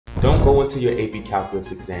Don't go into your AP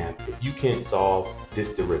Calculus exam if you can't solve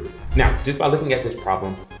this derivative. Now, just by looking at this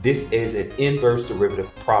problem, this is an inverse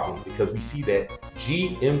derivative problem because we see that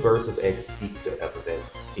g inverse of x is equal to f of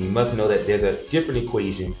x. And you must know that there's a different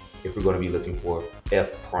equation if we're going to be looking for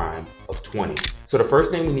f prime of 20. So the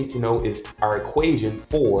first thing we need to know is our equation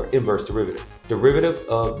for inverse derivative. Derivative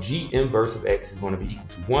of g inverse of x is going to be equal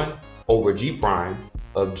to 1 over g prime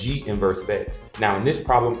of g inverse of x. Now in this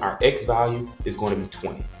problem, our x value is going to be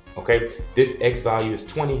 20. Okay, this x value is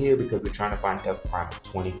 20 here because we're trying to find f prime of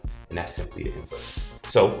 20, and that's simply the inverse.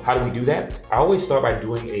 So how do we do that? I always start by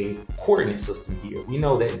doing a coordinate system here. We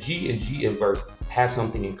know that g and g inverse have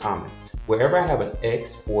something in common. Wherever I have an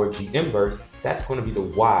x for g inverse, that's going to be the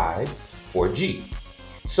y for g.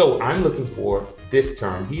 So I'm looking for this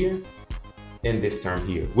term here and this term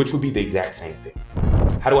here, which would be the exact same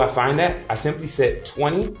thing. How do I find that? I simply set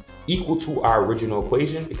 20 equal to our original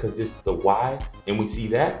equation because this is the y, and we see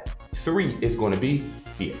that 3 is going to be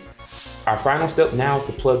here. Our final step now is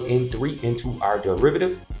to plug in 3 into our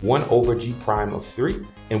derivative, 1 over g prime of 3,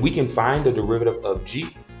 and we can find the derivative of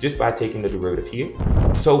g just by taking the derivative here.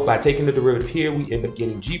 So by taking the derivative here, we end up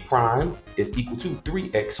getting g prime is equal to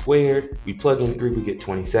 3x squared. We plug in 3, we get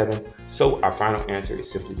 27. So our final answer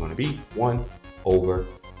is simply going to be 1 over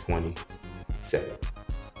 27.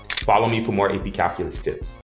 Follow me for more AP Calculus tips.